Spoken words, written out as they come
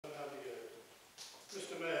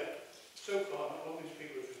So far, not all these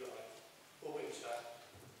people have resigned or been sacked.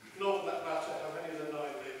 Nor for that matter have any of the 9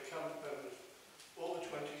 Labour cabinet members or the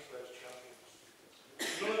 20 pledged champions.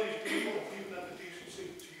 None of these people have even had the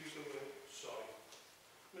decency to use the word sorry.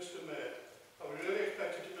 Mr. Mayor, are we really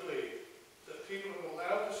expected to believe that people who have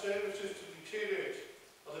allowed the services to deteriorate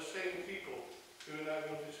are the same people who are now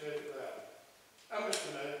going to turn it around? And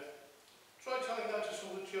Mr. Mayor, try telling that to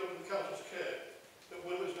some of the children the council's care that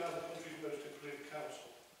Wirral is now the country's most improved council.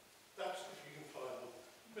 That's if you can find them.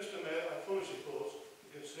 Mr. Mayor, I fully support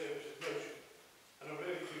the Conservative motion, and I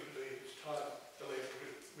really do believe it's time the Labour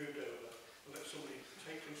group moved over and let somebody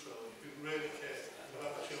take control who really cares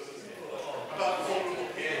about the children, about the vulnerable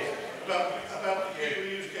people, about the people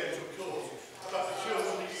who use games of course, about the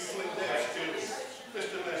children who use in their schools.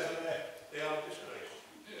 Mr. Mayor, they are a disgrace.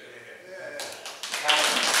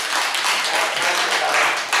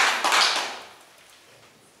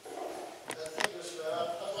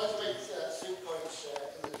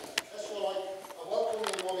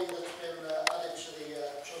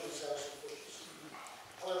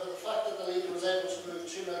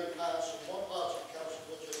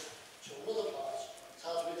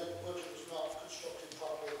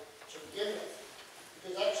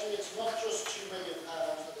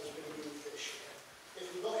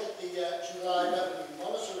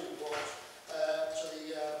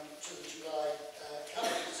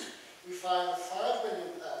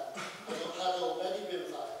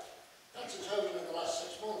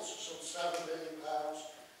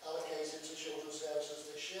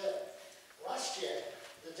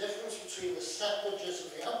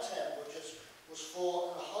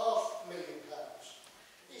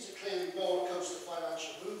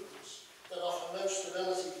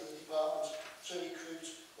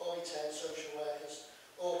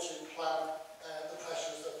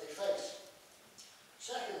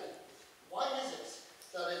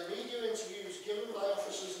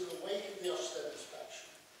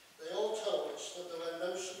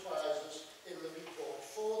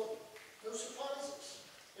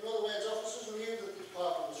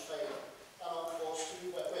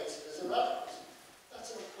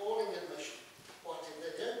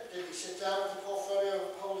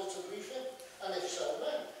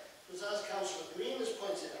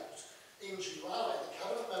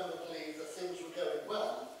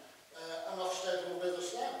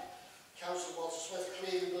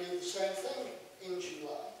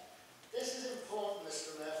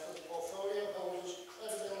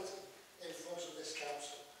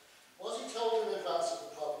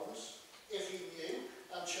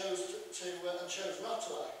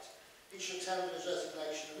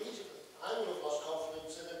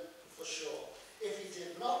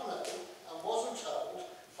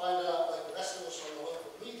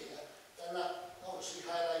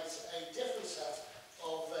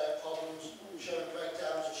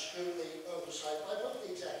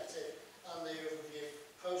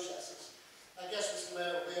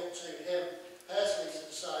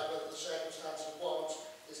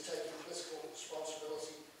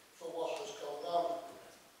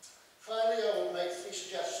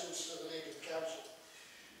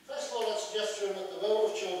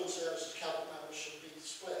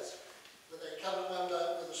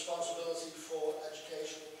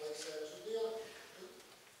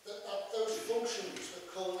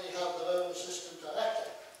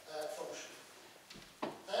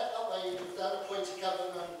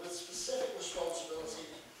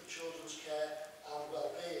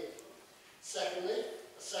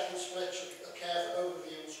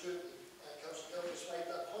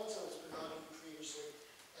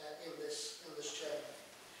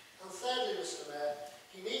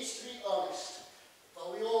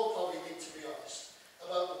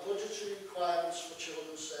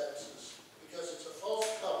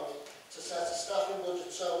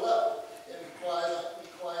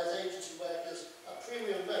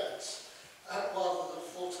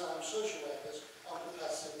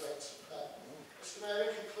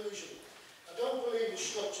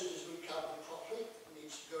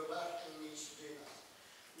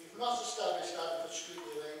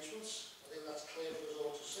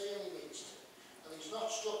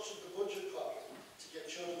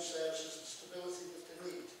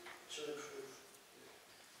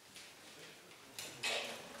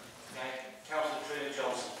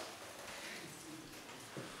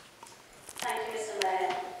 Thank you, Mr.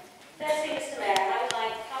 Mayor. Firstly, Mr. Mayor, I would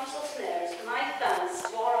like Council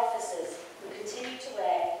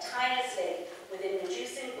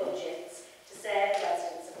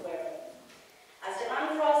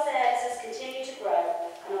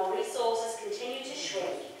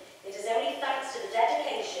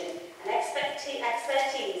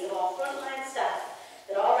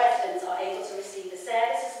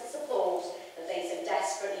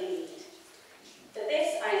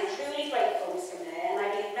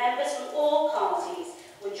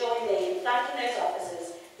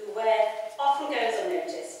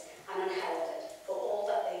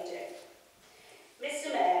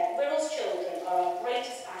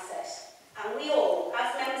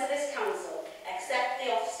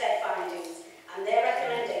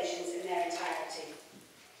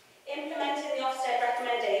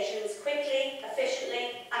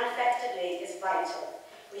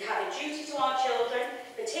We have a duty to our children,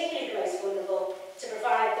 particularly the most vulnerable, to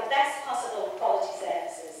provide the best possible quality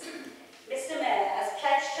services. Mr Mayor, as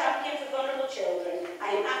pledged champion for vulnerable children,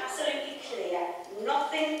 I am absolutely clear,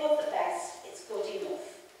 nothing but the best, it's good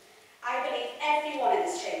enough. I believe everyone in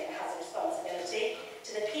this chamber has a responsibility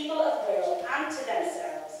to the people of Wirral and to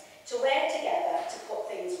themselves to work together to put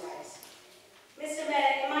things right. Mr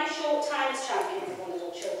Mayor, in my short time as champion for vulnerable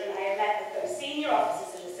children, I have met with both senior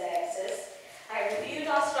officers in the services, I have reviewed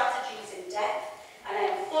our strategies in depth, and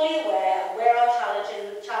I am fully aware of where our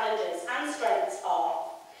challenges and strengths are.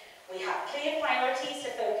 We have clear priorities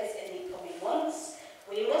to focus in the coming months.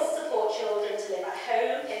 We must support children to live at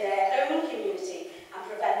home in their own community and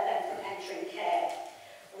prevent them from entering care.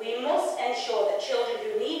 We must ensure that children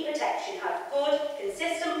who need protection have good,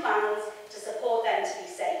 consistent plans to support them to be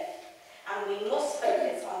safe. And we must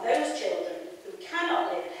focus on those children who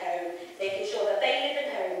cannot live at home, making sure that they live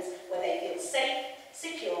in homes where they feel safe,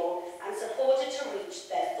 secure and supported to reach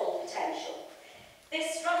their full potential.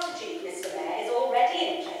 This strategy, Mr Mayor, is already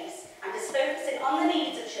in place and is focusing on the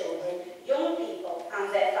needs of children, young people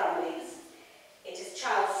and their families. It is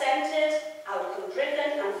child-centred,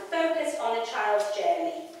 outcome-driven and focused on the child's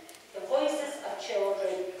journey. The voices of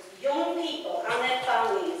children, young people and their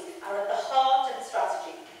families are at the heart of the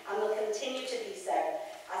strategy and will continue to be so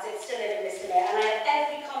as it's delivered, Mr Mayor, and I have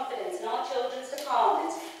every confidence in our Children's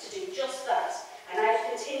Department to do just that, and I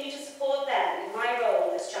will continue to support them in my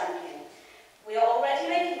role as champion. We are already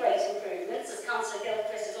making great improvements, as Councillor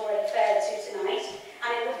Gilchrist has already referred to tonight, and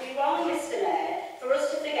it would be wrong, Mr Mayor, for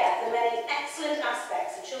us to forget the many excellent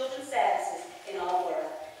aspects of children's services in our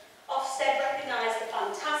borough. OFSTED recognised the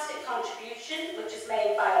fantastic contribution which is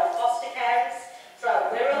made by our foster carers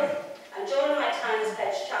throughout Wirral, and during my time as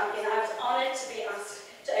pledged champion, I was honoured to be asked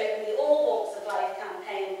to open the All Walks of Life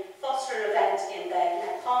campaign foster event in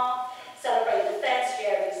Birkenhead Park, celebrate the first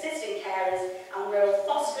year of existing carers and Wirral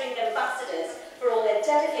fostering ambassadors for all their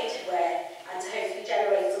dedicated work and to hopefully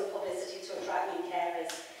generate some publicity to attract new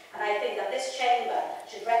carers. And I think that this chamber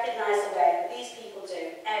should recognise the work that these people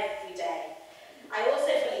do every day. I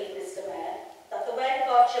also believe, Mr Mayor, that the work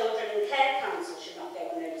of our Children in Care Council should not go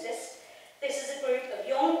unnoticed. This is a group of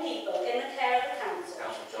young people in the care of the council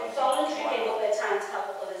who voluntarily give up their time to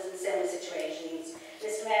help others in similar situations.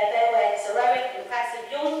 Mr Mayor, their work is heroic, impressive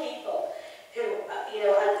young people who,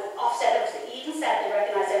 and OFSTED even said they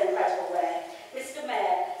recognise their incredible work. Mr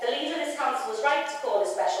Mayor, the leader of this council was right to call a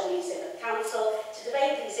special meeting of the council to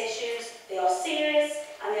debate these issues. They are serious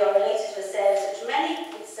and they are related to a service which many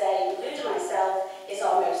would say, including myself, is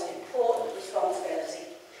our most important responsibility.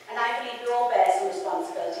 And I believe we all bear some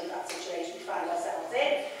responsibility for that situation we find ourselves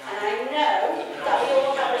in. And I know that we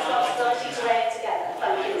all have a responsibility to work together.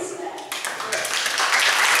 Thank you, Mr Mayor.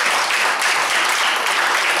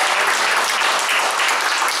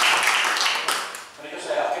 Can I just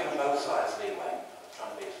say, I've given both sides leeway. I'm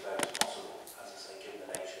trying to be as fair as possible, as I say, given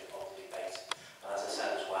the nature of the debate. And as I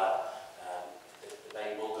said as well, the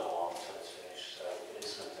debate will go on until it's finished, so it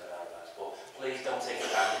is something around that. But please don't take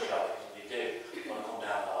advantage of it, because if you do, you're going to come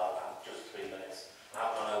down hard. Just 3 minutes.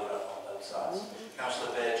 I've gone over it on both sides.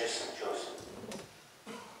 Councillor Burgess, Joyce.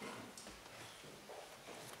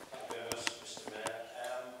 Thank you very much, Mr Mayor.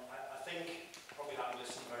 I think, probably having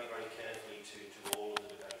listened very, very carefully to all of the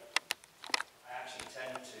debate, I actually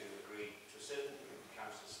tend to agree to a certain degree with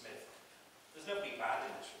Councillor Smith. There's nobody bad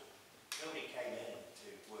in this room. Nobody came in to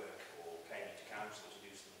work or came into council to do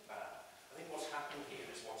something bad. I think what's happened here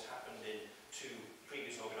is what's happened in 2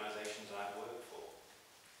 previous organisations I've worked for.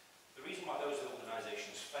 The reason why those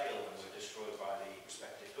organisations failed and were destroyed by the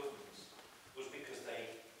respective governments was because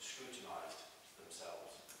they scrutinised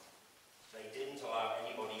themselves. They didn't allow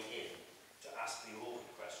anybody in to ask the awkward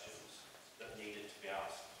questions that needed to be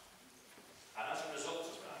asked. And as a result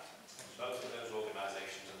of that, both of those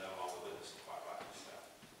organisations are no longer with us, quite rightly so.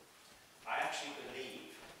 I actually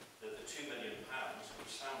believe that the £2 million,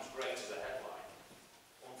 which sounds great as a headline,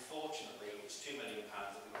 unfortunately it's £2 million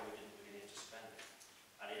that we probably didn't begin to spend it.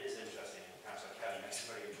 And it is interesting, and Councillor Kelly makes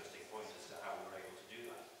a very interesting point as to how we were able to do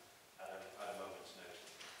that at a moment's notice.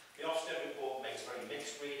 The Ofsted report makes very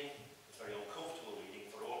mixed reading, it's very uncomfortable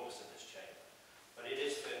reading for all of us in this chamber. But it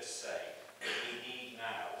is fair to say that we need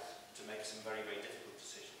now to make some very, very difficult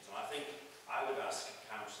decisions. And I think I would ask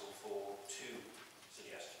Council for 2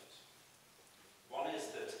 suggestions. One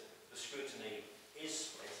is that the scrutiny is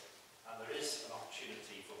split, and there is an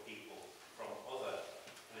opportunity for people from other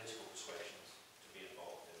political persuasions to be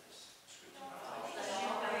involved in this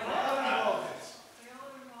scrutinisation.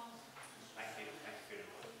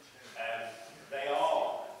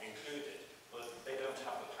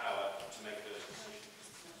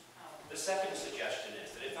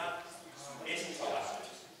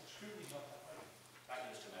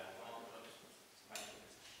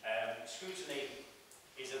 scrutiny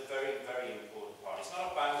is a very, very important part. It's not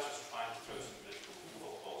about just trying to throw some political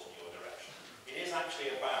footballs in your direction. It is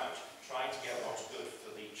actually about trying to get what's good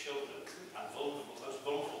for the children and vulnerable, most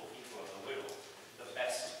vulnerable people of the Wirral, the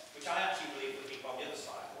best, which I actually believe the people on the other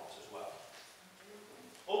side want as well.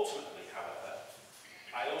 Ultimately, however,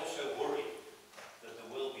 I also worry that there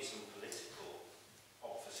will be some political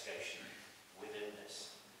obfuscation within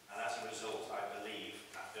this. And as a result, I believe,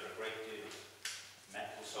 after a great deal of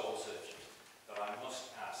mental soul searching, that I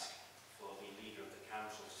must ask for the leader of the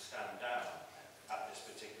council to stand down at this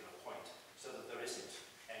particular point, so that there isn't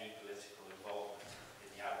any political involvement in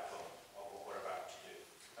the outcome of what we're about to do.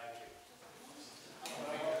 Thank you.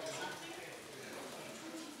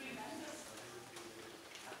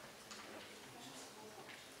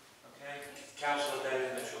 Okay. Councillor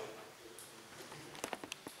David Mitchell.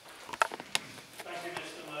 Thank you,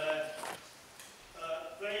 Mr. Mayor.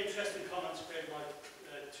 Very interesting comments made by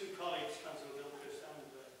two colleagues, Councillor Gilchrist and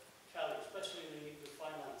Kelly, especially the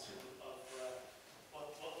financing of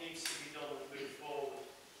what needs to be done and move forward.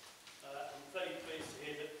 I'm very pleased to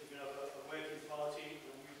hear that we're going to have a working party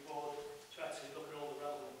and a new board to actually look at all the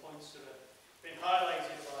relevant points that have been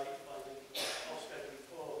highlighted by the OFSTED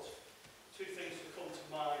report. Two things that come to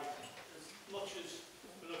mind. As much as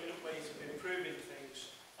we're looking at ways of improving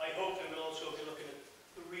things, I hope that we'll also be looking at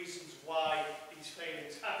the reasons why these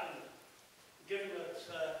failings happen. Given that, as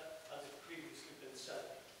has previously been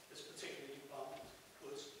said, this particular department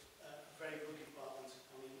was a very good department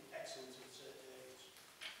and excellent in certain areas.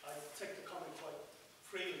 I take the comment quite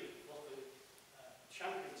freely what the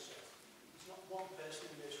champion said. There's not one person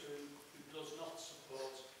in this room who does not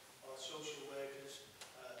support our social workers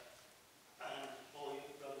and all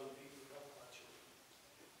the relevant people who help our children.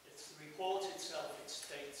 It's the report itself, it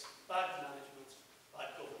states bad management,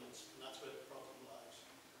 bad governance, and that's where the problem lies.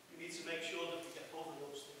 We need to make sure that we get both of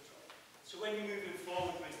those things right. So when you're moving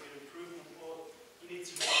forward with your improvement board, you need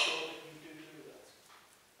to make sure that you do that.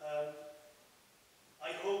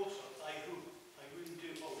 I hope so, I really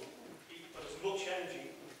do hope you put as much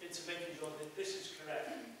energy into making sure that this is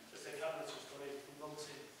correct as the Cabinet has done in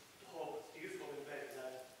promoting the hub, the youth hub in Brighton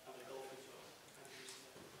and the golf as well. Thank you,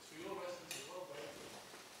 Mr. Mayor. So your residents as well, right?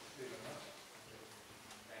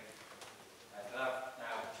 Thank you.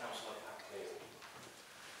 Now, Councillor Packlew.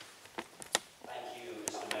 Thank you,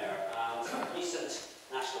 Mr. Mayor. Recent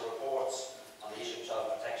national reports on the issue of child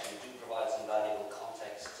protection do provide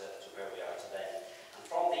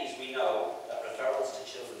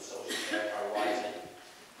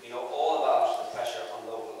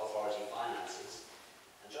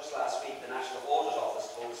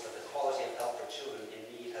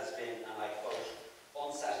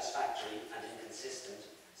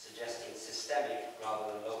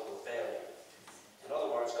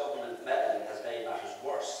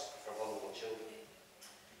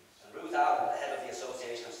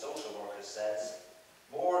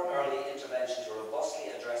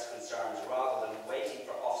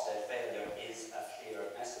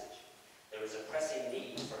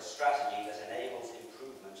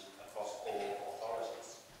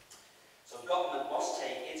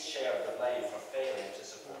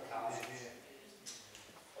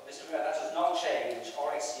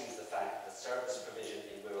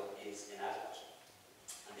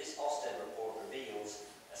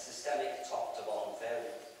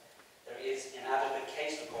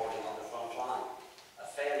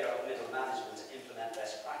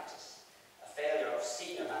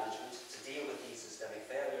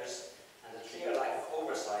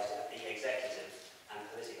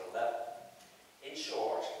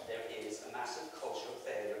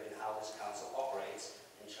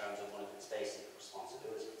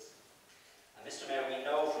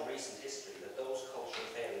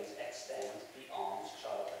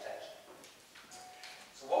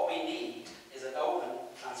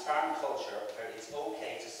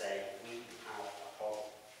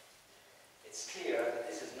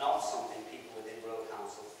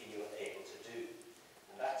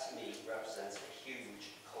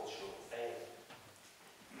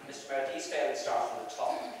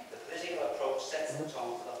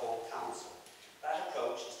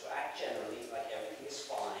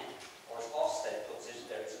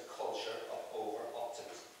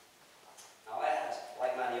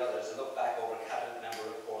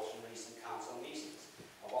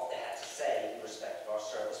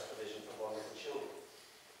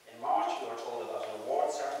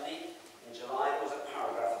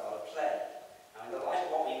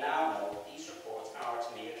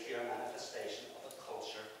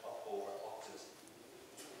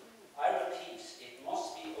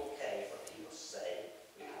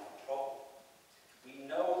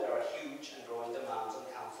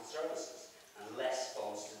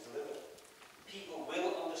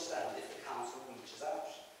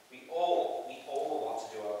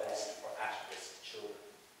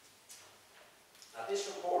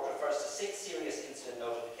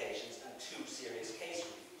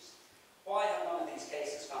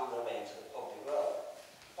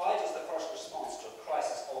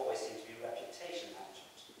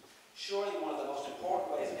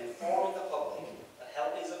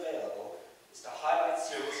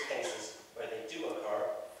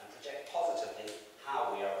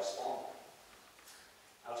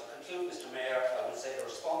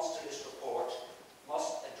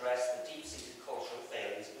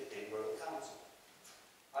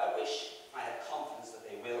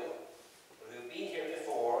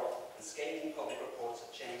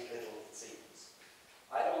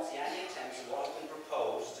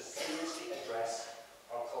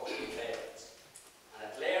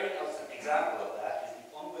example of that is the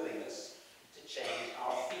unwillingness to change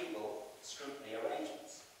our feeble scrutiny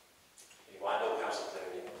arrangements. You wind up, Councillor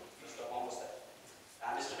Cleary. Just almost there.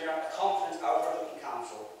 Mr Mayor, a confident, outward-looking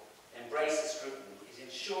council embraces scrutiny. It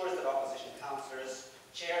ensures that opposition councillors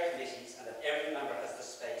chair committees and that every member has the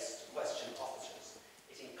space to question officers.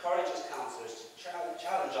 It encourages councillors to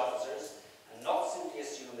challenge officers and not simply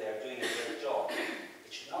assume they are doing a great job. It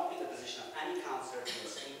should not be the position of any councillor to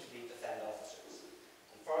instinctively defend officers.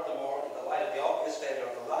 And furthermore, in the light of the obvious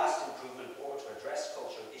failure of the last improvement board to address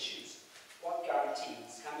cultural issues, what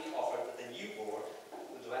guarantees can be offered that the new board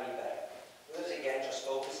will do any better? Will it again just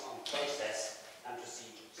focus on process and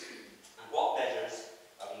procedures? And what measures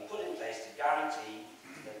are being put in place to guarantee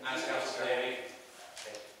that... Councillor Cleary.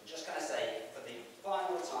 Okay, I'm just going to say, for the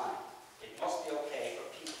final time, it must be okay for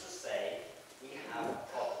people to say, we have a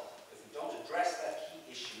problem. If we don't address that key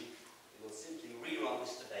issue, we will simply rerun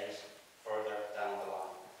this debate further down the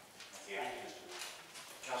line. Thank you. Thank you, Mr. Mayor.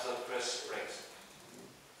 Councillor Chris Briggs.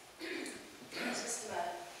 Thanks, Mr.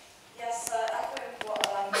 Mayor. Yes, echoing what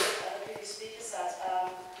the previous speaker said,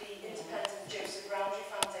 the independent Joseph Roundtree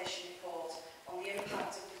Foundation report on the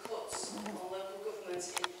impact of the cuts on local government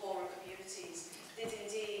in poorer communities did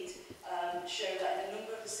indeed show that in a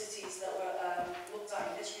number of the cities that were looked at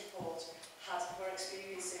in this report were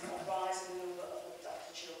experiencing a rise in the number of looked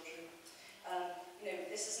after children.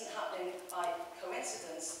 This isn't happening by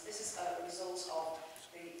coincidence. This is a result of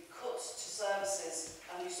the cuts to services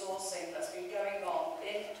and resourcing that's been going on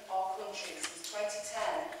in our country since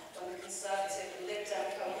 2010, when the Conservative and Lib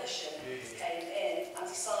Dem coalition came in and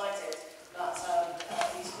decided that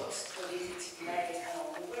these cuts were needed to be made. And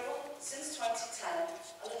on the Wirral, since 2010,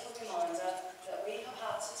 a little reminder that we have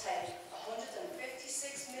had to take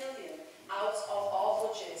 156 million out of our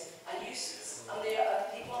budget and uses. And the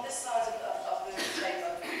people on this side of the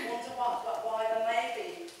chamber wonder why there may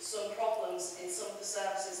be some problems in some of the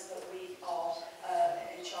services that we are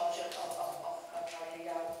in charge of carrying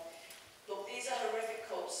out. Look, these are horrific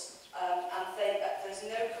cuts, and there's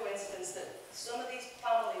no coincidence that some of these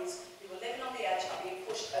families who are living on the edge are being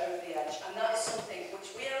pushed over the edge, and that is something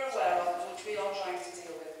which we are aware of and which we are trying to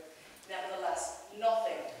deal with. Nevertheless,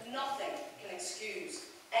 nothing can excuse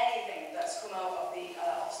anything that's come out of the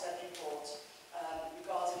OFSTED report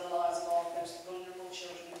regarding the lives of our most vulnerable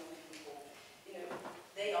children and young people.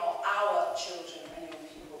 They are our children and young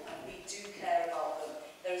people, and we do care about them.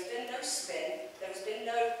 There has been no spin, there has been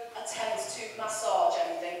no attempt to massage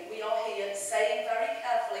anything. We are here saying very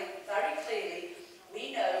carefully, very clearly,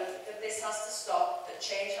 we know that this has to stop, that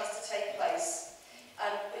change has to take place.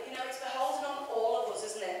 But it's beholden on all of us,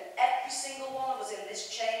 isn't it? Every single one of us in this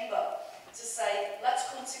chamber to say, let's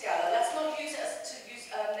come together. Let's not use it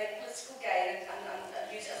make political gain and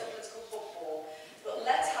use it as a political football, but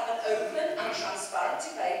let's have an open and transparent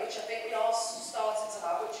debate, which I think we are starting to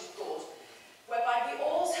have, which is good, whereby we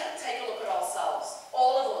all take a look at ourselves,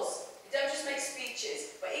 all of us. We don't just make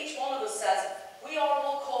speeches, but each one of us says, we are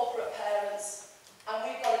all corporate parents, and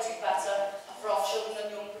we've got to do better for our children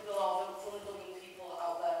and young people, our vulnerable young people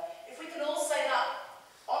out there. If we can all say that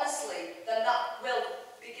honestly, then that will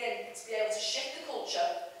begin to be able to shift the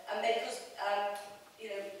culture and make us,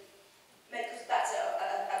 make us better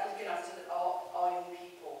at looking after our young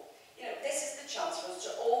people. This is the chance for us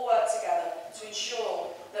to all work together to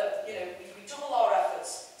ensure that we double our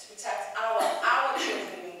efforts to protect our children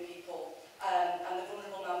and young people and the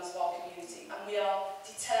vulnerable members of our community. And we are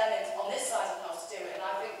determined on this side of the house to do it. And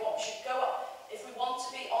I think what we should go up, if we want to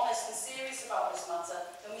be honest and serious about this matter,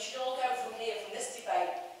 then we should all go from here, from this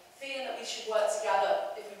debate, feeling that we should work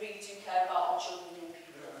together if we really do care about our children and young people.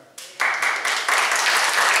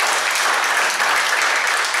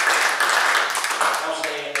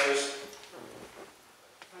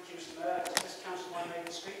 Thank you, Mr. Mayor. Does this council my name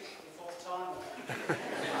to speak for the fourth time?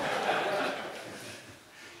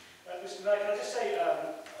 Mr. Mayor, can I just say,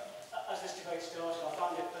 as this debate started, I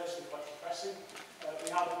found it personally quite depressing. We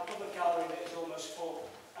have a public gallery that is almost full,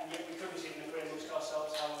 and yet we couldn't even agree amongst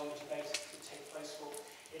ourselves how long the debate would take place for.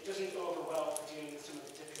 It doesn't augur well for dealing with some of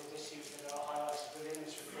the difficult issues that are highlighted within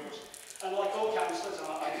this report. And like all councillors, and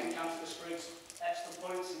I think Councillor Spriggs' excellent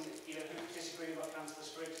points, and who disagree with what Councillor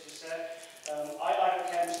Spriggs just said, I don't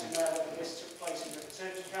care, Mr. Mayor, whether this took place in the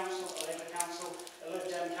Conservative Council, a Labour Council, a Lib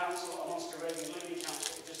Dem Council, a Monster Raving Liberty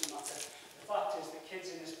Council, it doesn't matter. The fact is that kids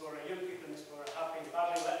in this borough, young people in this borough, have been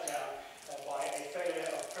badly let down by a failure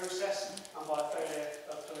of process and by a failure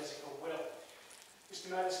of political will. Mr.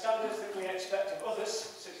 Mayor, the standards that we expect of others,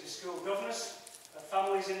 such as school governors, of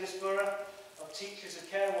families in this borough, of teachers, of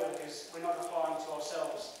care workers, we're not applying to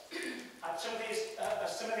ourselves. Had some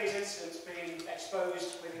of these incidents been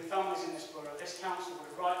exposed within families in this borough, this council would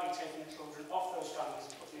have rightly taken the children off those families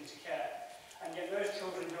and put them into care. And yet those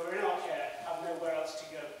children who are in our care have nowhere else to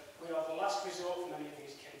go. We are the last resort for many of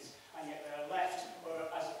these kids, and yet they are left, or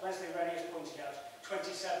as Leslie Rennie has pointed out,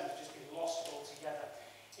 27 have just been lost altogether.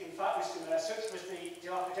 In fact, Mr Mayor, such was the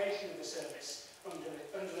dilapidation of the service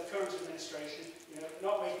under the current administration,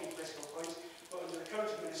 not making political points, but under the current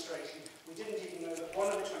administration, we didn't even know that one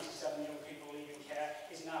of the 27 young people leaving care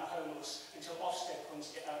is now homeless until OFSTED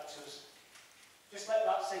pointed it out to us. Just let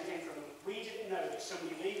that sink in for a moment. We didn't know that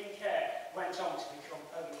somebody leaving care went on to become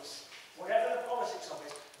homeless. Whatever the politics of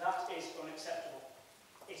it, that is unacceptable.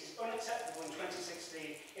 It is unacceptable in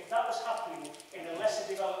 2016. If that was happening in a lesser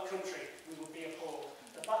developed country, we would be appalled.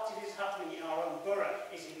 The fact it is happening in our own borough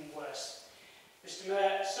is even worse. Mr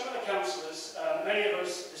Mayor, some of the councillors, many of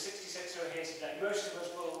us, the 66 who are here today, most of us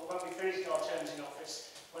will, when we finish our terms in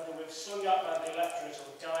office, whether we've slung out by the electorate or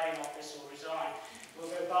die in office or resign, will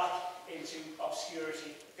go back into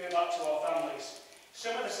obscurity, go back to our families.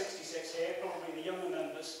 Some of the 66 here, probably the younger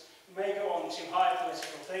members, may go on to higher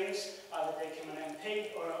political things, either they become an MP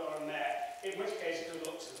or a mayor, in which case good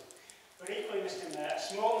luck to them. But equally, Mr Mayor, a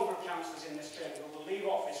small number of councillors in this chamber will leave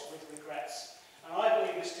office with regrets. And I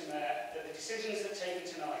believe, Mr Mayor, that the decisions that are taken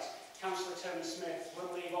tonight, Councillor Tony Smith will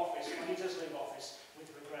leave office, when he does leave office, with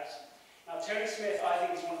regret. Now, Tony Smith, I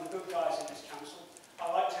think, is one of the good guys in this council. I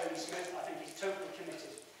like Tony Smith, I think he's totally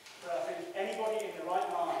committed. But I think anybody in the right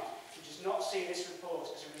mind who does not see this report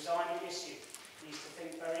as a resigning issue needs to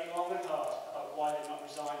think very long and hard about why they're not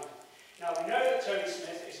resigning. Now, we know that Tony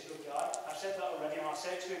Smith is a good guy. I've said that already, and I'll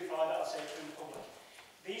say it to him private, I'll say it to him in public.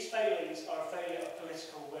 These failings are a failure of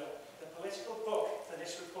political will. The political book for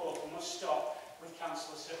this report must stop with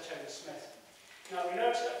Councillor Tony Smith. Now, we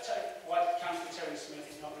know why Councillor Tony Smith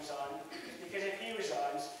is not resigning, because if he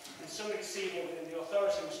resigns, then somebody senior within the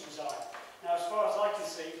authority must resign. Now, as far as I can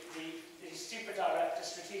see, the super director,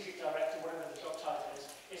 strategic director, whatever the job title is,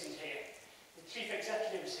 isn't here. The chief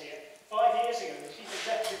executive is here. 5 years ago, the chief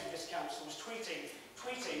executive of this council was tweeting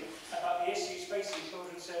about the issues facing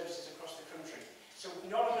children's services across the country. So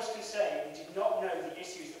none of us can say we did not know the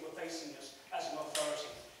issues that were facing us as an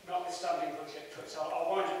authority, notwithstanding budget cuts.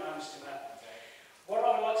 I'll wind up now, Mr Mayor. What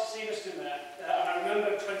I would like to see, Mr Mayor, and I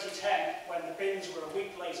remember 2010 when the bins were a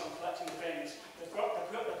week late on collecting the bins, the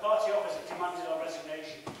party opposite demanded our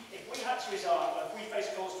resignation. If we had to resign, or if we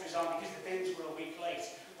faced calls to resign because the bins were a week late,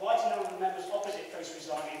 why did none of the members opposite face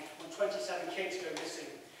resigning when 27 kids go missing?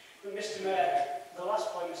 But Mr Mayor, the last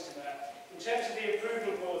point, Mr Mayor, in terms of the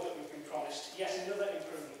improvement board that we've been promised, yes, another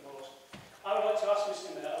improvement board. I would like to ask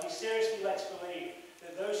Mr Mayor, are we seriously led to believe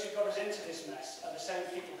that those who got us into this mess are the same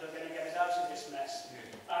people who are going to get us out of this mess?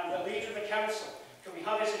 And the leader of the council, can we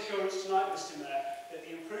have his assurance tonight, Mr Mayor, that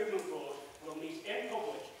the improvement board will meet in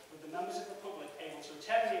public with the members of the public able to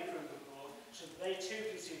attend the improvement board so that they too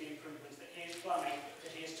can see the improvements that he is planning, that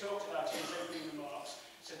he has talked about in his opening remarks,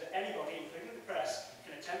 so that anybody, including the press,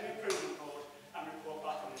 can attend the improvement board and report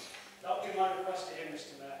back on it. That would be my request to him,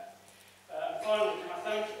 Mr Mayor. And finally, can I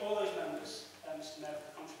thank all those members, Mr Mayor, for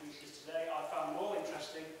the contributions today. I found them all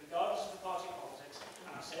interesting, regardless of the party politics.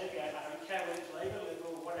 And I say again, I don't care whether it's Labour,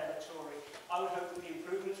 Liberal, whatever, Tory. I would hope that the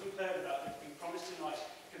improvements we've heard about that have been promised tonight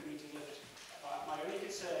can be delivered. My only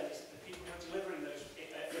concern is that the people who are delivering those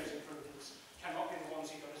improvements cannot be the ones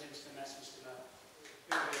who got us into the mess, Mr Mayor.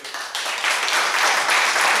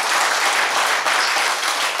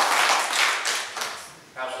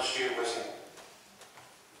 Councillor Stuart Wissing.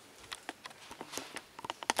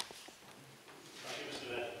 Thank you, Mr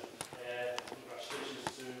Mayor. Congratulations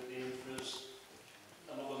to Ian for his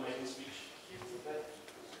another maiden speech.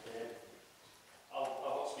 I'll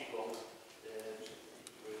not speak long.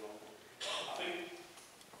 Very long. I think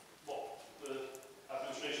what the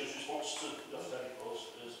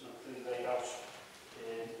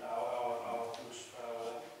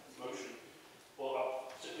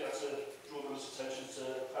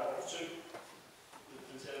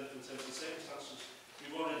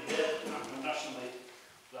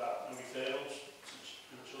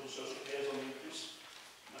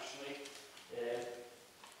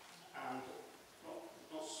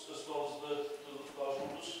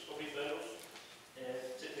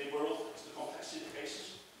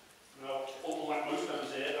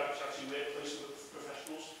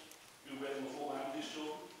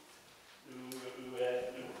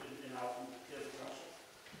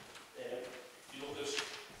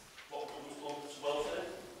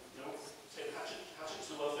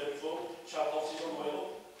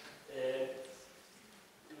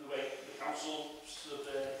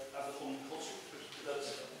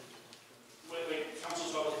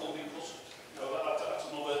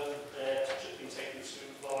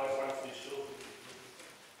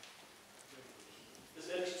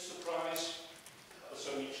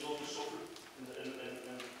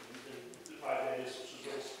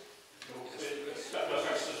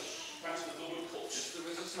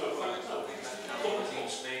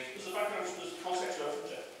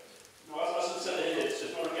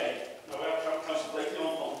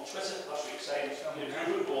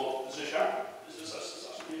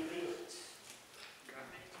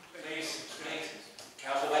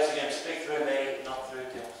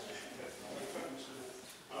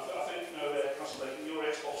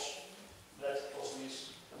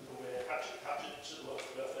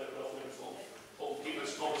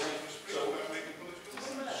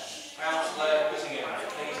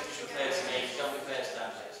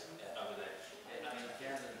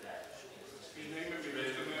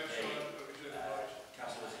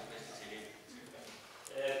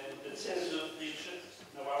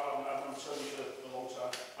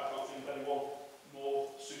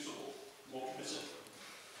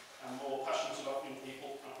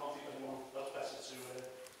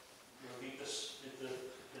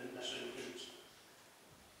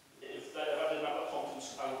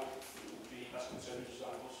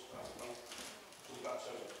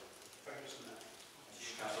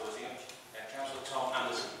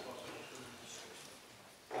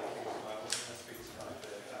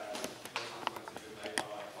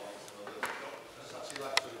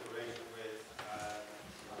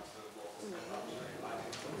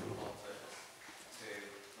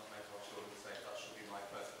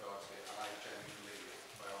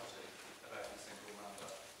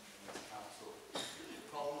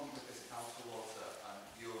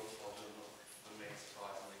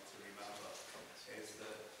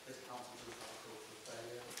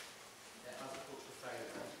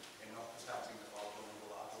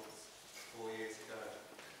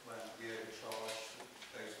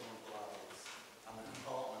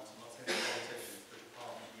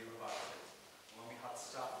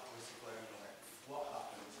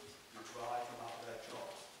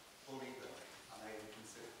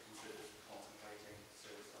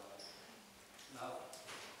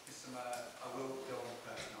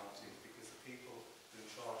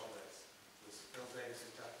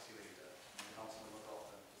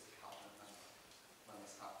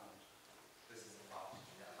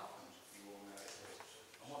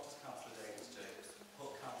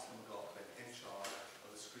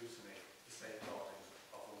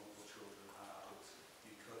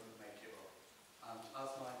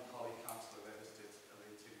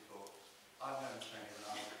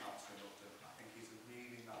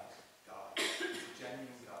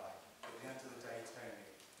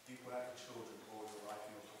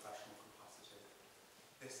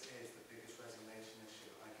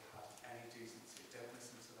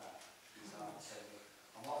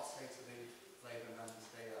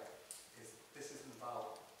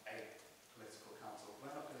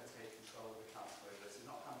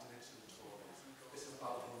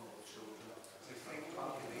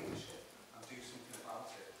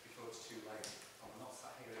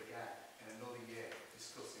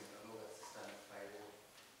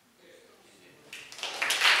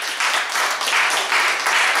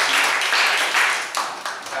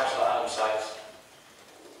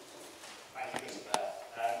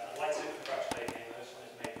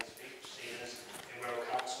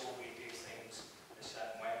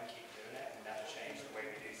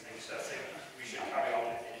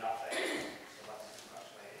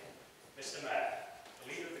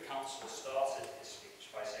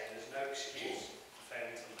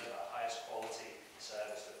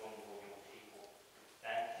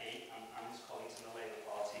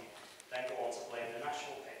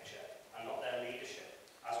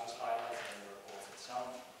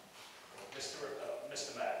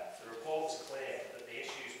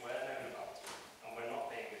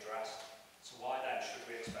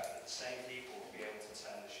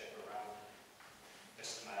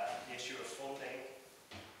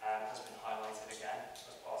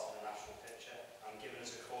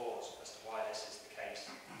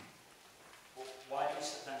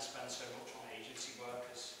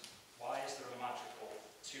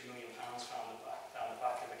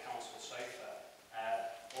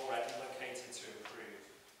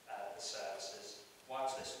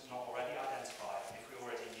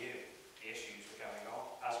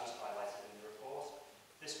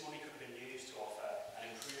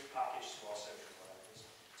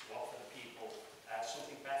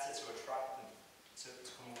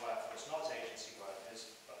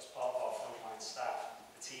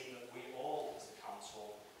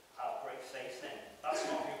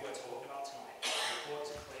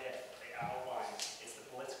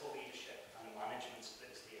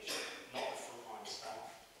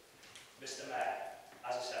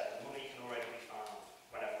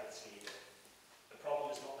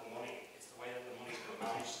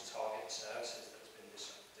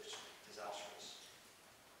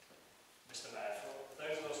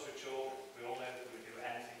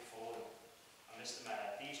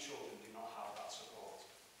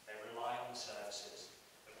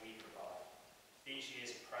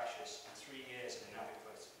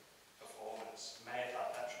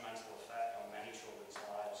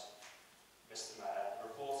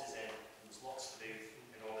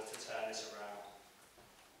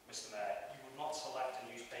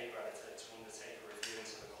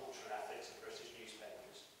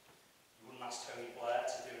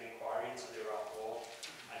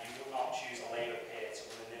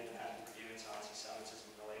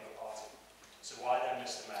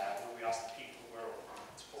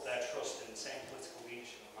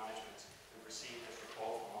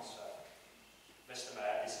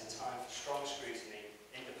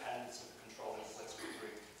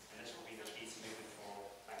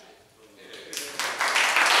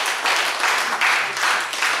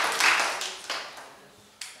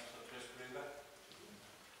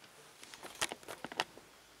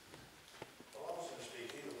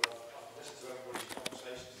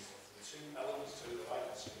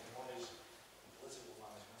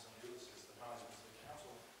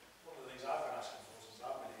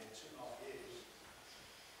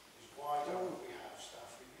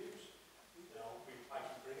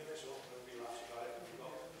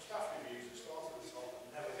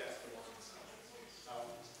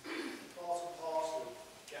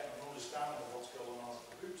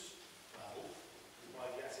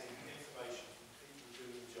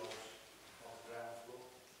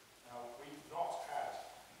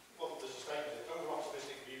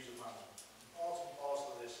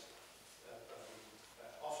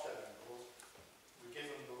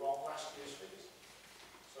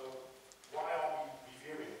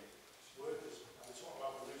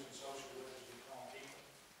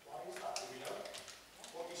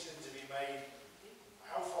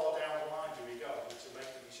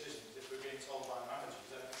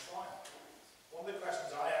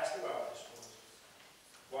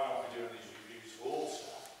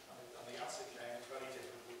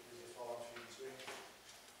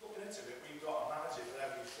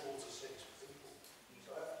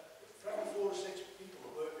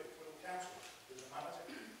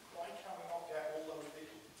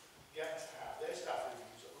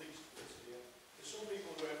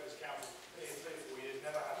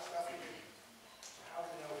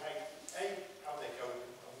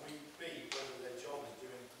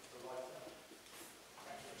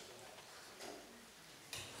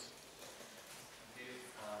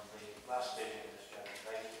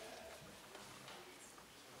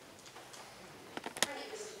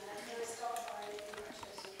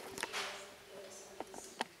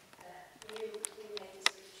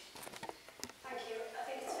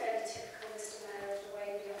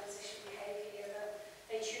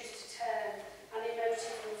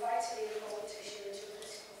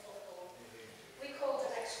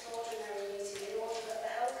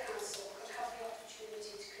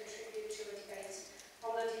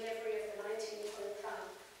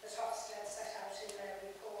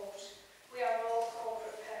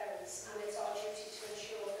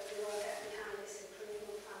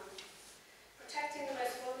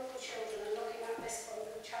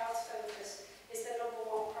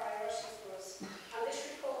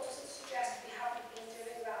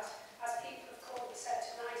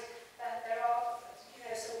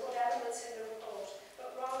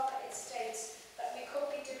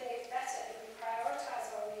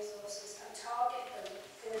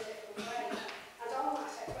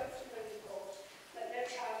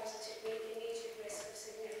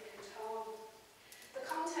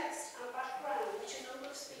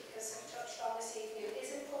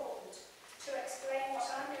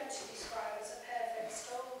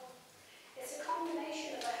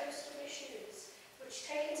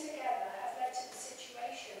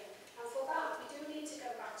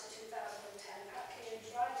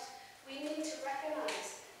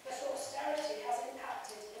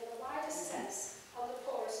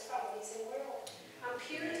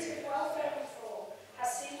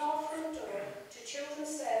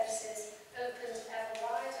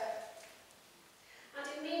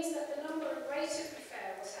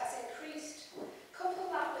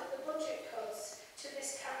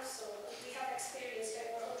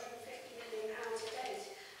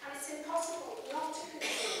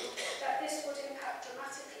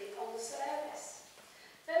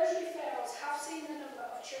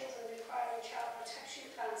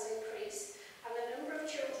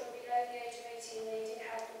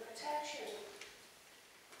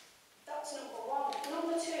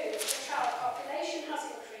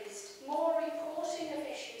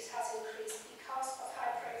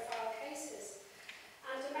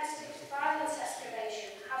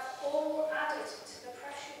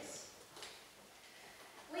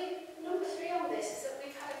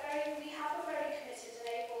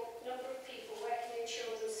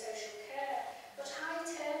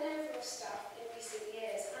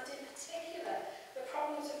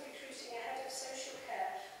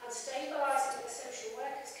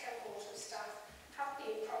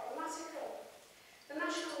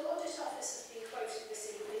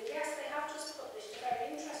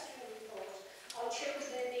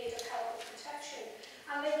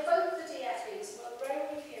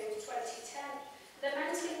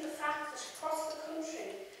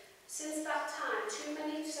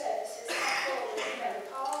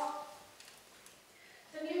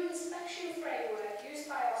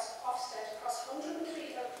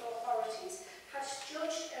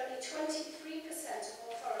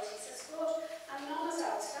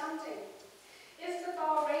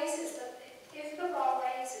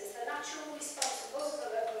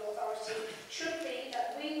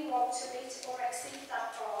to meet or exceed